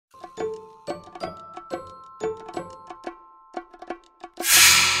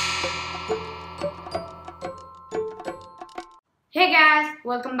Hey guys,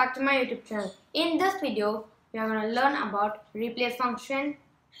 welcome back to my YouTube channel. In this video, we are going to learn about replace function,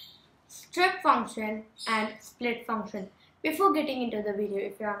 strip function and split function. Before getting into the video,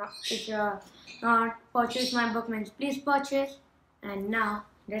 if you are not purchased my book, means please purchase. And now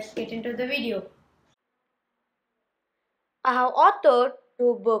let's get into the video. I have authored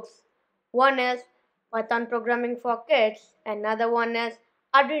two books. One is Python programming for kids and another one is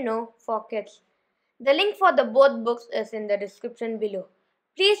Arduino for kids. The link for the both books is in the description below.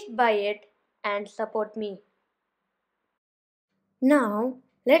 Please buy it and support me. Now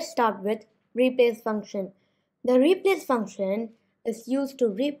let's start with replace function. The replace function is used to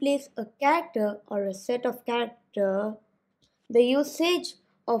replace a character or a set of character. The usage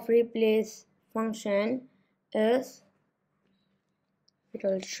of replace function is, it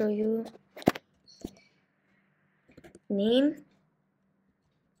will show you, name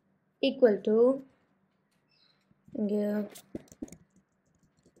equal to give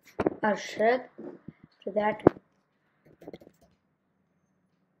Arshad, to that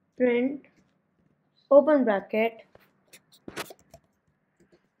print open bracket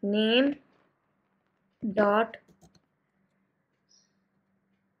name dot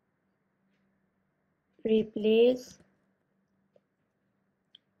replace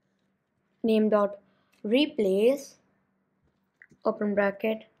open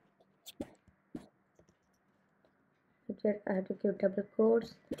bracket. I have to give double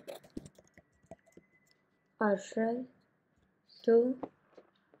quotes partial to,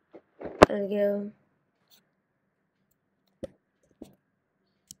 I'll give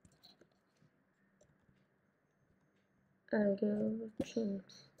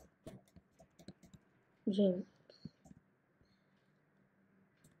James.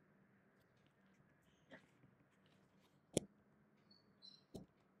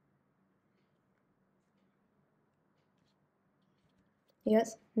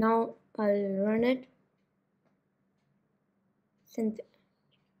 Yes, now I'll run it.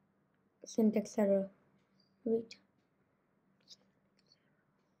 Syntax error. Wait.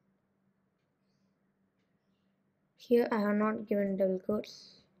 Here I have not given double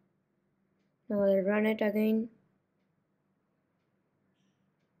quotes. Now I'll run it again.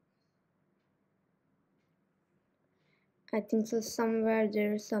 I think so somewhere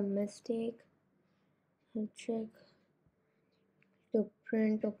there is some mistake. I'll check. To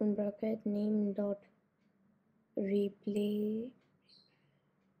print open bracket name dot replace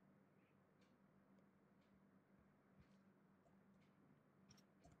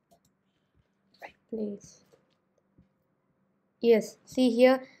Yes, see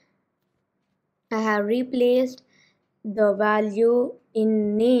here I have replaced the value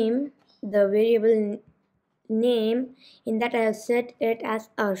in name, the variable name, in that I have set it as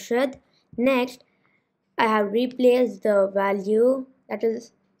Arshad. Next I have replaced the value, that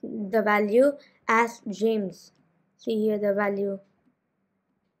is the value, as James. See here the value.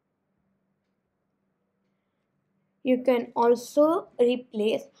 You can also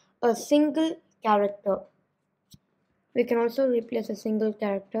replace a single character. We can also replace a single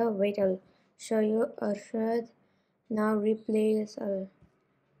character. Wait, I'll show you. Arshad. Now replace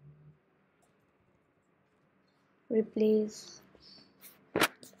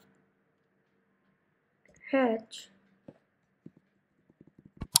H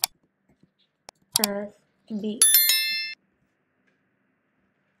as B.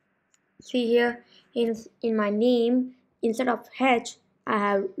 See here in my name, instead of H I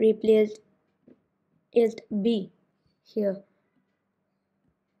have replaced B here.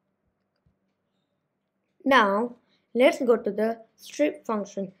 Now let's go to the strip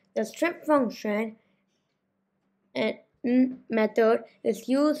function. The strip function method is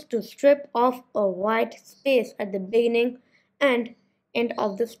used to strip off a white space at the beginning and end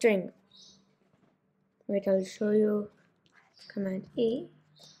of the string. Wait, I'll show you. Command A.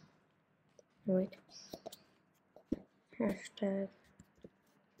 Wait. Hashtag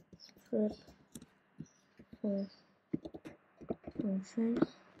strip function.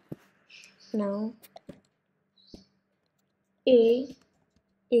 Now A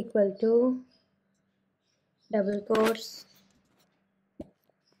equal to double quotes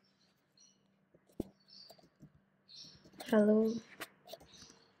hello,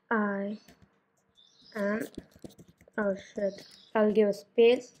 I am Arshad. I'll give a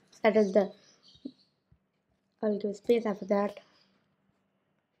space, that is the, I'll give a space after that.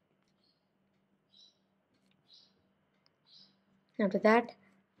 After that,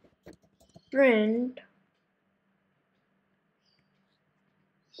 print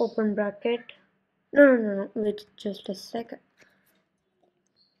open bracket. No, wait just a second.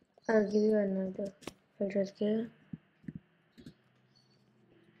 I'll give you another. I'll just give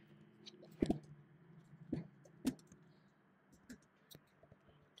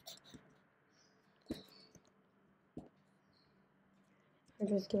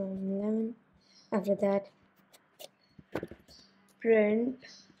just give 11. After that, print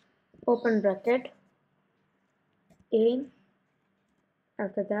open bracket A.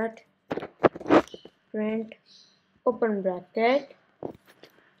 After that, print open bracket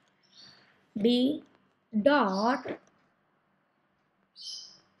B dot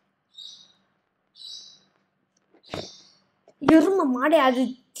எரும மாடு அது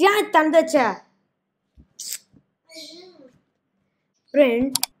ஏன் தந்தச்ச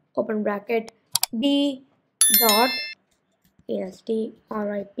print open bracket B dot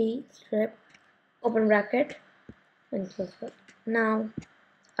ASTRIP strip open bracket and close it. Now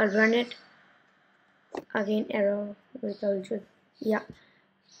I'll run it again. Error result should, yeah,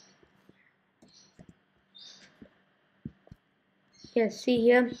 yes, see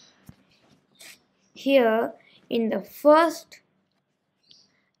here in the first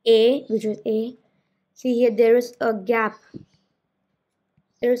A, which is A, see here there is a gap.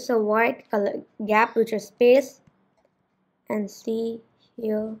 There is a white color gap which is space, and see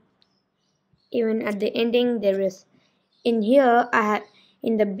here even at the ending there is. In here I have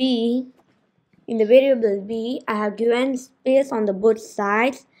in the B, in the variable B, I have given space on the both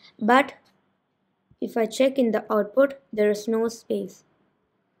sides, but if I check in the output there is no space.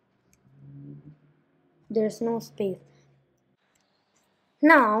 There is no space.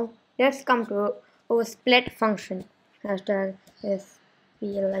 Now let's come to our split function. Hashtag split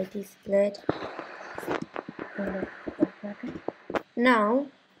split. Now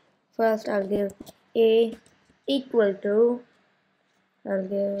first I'll give A equal to, I'll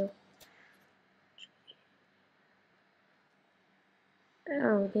give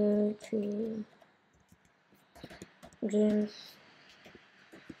to James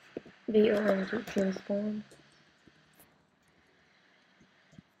BOND, James Bond.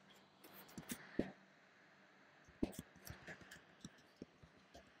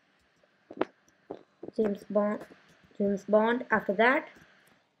 James Bond. After that,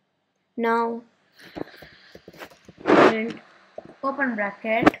 now print open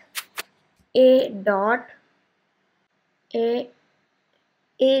bracket A dot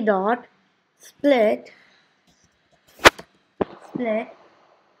split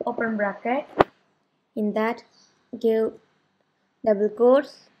open bracket, in that give double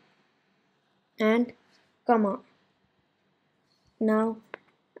quotes and comma. Now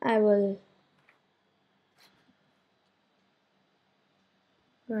I will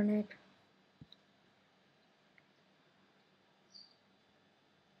run it.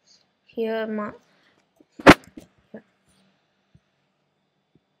 Here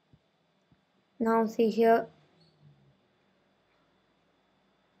now see here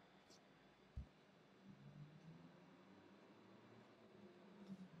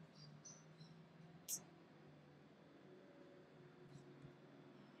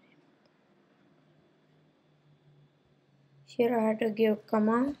I had to give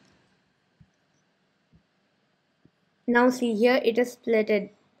comma. Now see here it is splitted.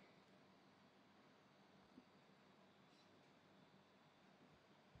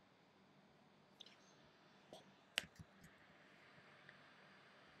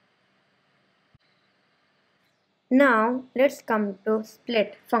 Now let's come to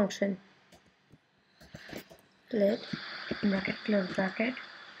split function. Split bracket close bracket.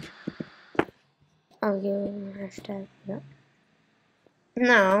 I'll give hashtag here.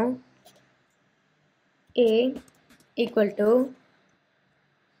 Now A equal to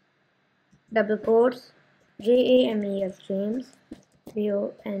double quotes JAMES James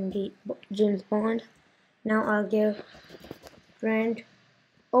BOND James Bond. Now I'll give print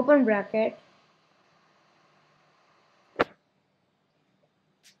open bracket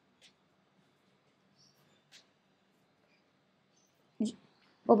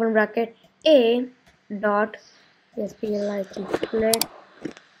A dot split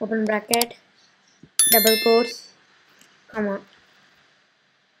open bracket double quotes comma.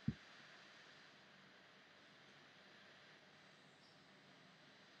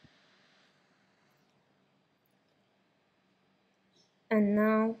 And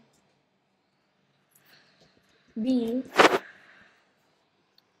now B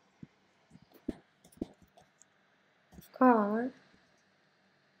car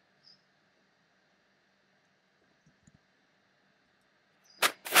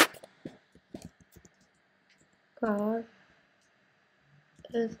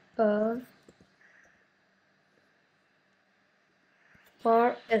is a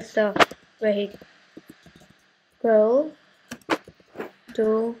car is a vehicle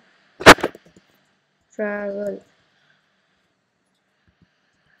to travel.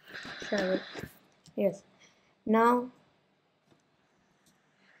 Yes. Now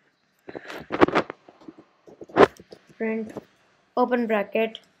print open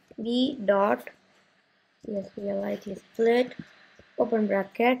bracket b dot, yes, we are lightly split, open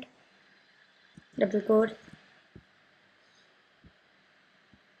bracket, double quote.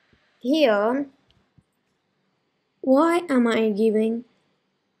 Here, why am I giving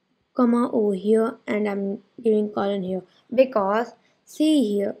comma over here and I'm giving colon here? Because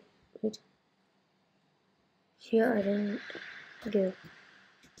see here, wait, here I didn't give,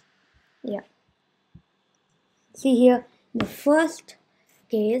 yeah. See here, the first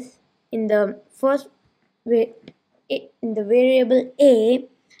case, in the first in the variable a,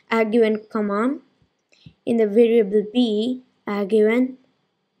 I have given comma. In the variable b, I have given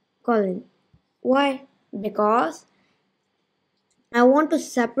colon. Why? Because I want to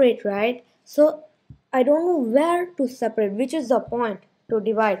separate, right? So I don't know where to separate, which is the point to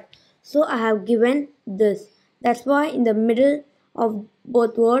divide. So I have given this. That's why in the middle of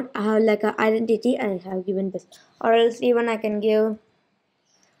both words I have like an identity and I have given this. Or else even I can give,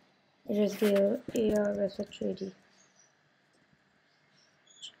 just give here versus 3D.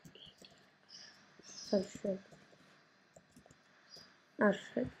 Substrate.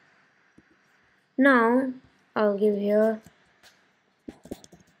 Substrate. Now I'll give here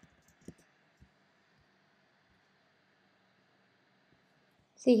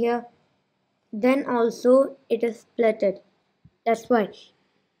see here, then also it is splitted. That's why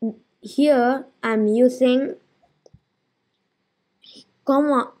here I'm using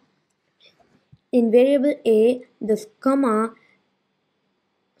comma. In variable a, this comma,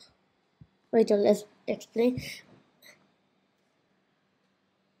 wait, let's explain.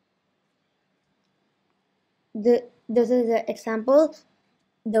 This is the example.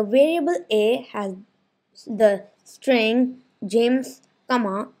 The variable a has the string James,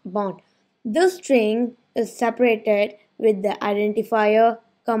 comma, Bond. This string is separated with the identifier,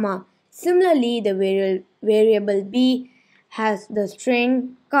 comma. Similarly, the variable b has the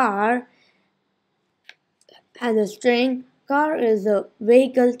string car, and the string car is a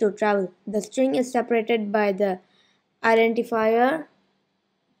vehicle to travel. The string is separated by the identifier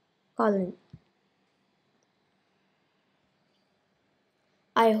colon.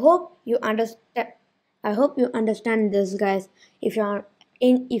 I hope you understand. I hope you understand this, guys. If you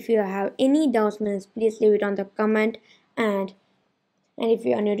have any doubts, please leave it on the comment, and if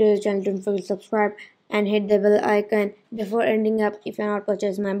you are new to this channel, don't forget to subscribe and hit the bell icon before ending up. If you are not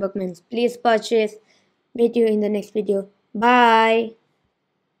purchased my book, please purchase. Meet you in the next video. Bye.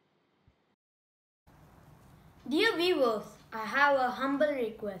 Dear viewers, I have a humble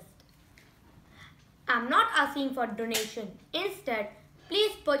request. I'm not asking for donation. Instead,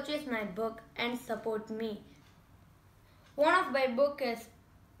 please purchase my book and support me. One of my book is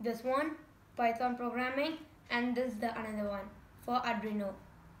this one, Python programming, and this is the another one for Arduino.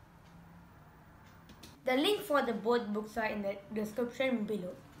 The link for the both books are in the description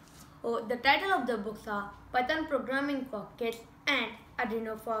below. Oh, the title of the books are Python programming for kids and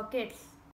Arduino for kids.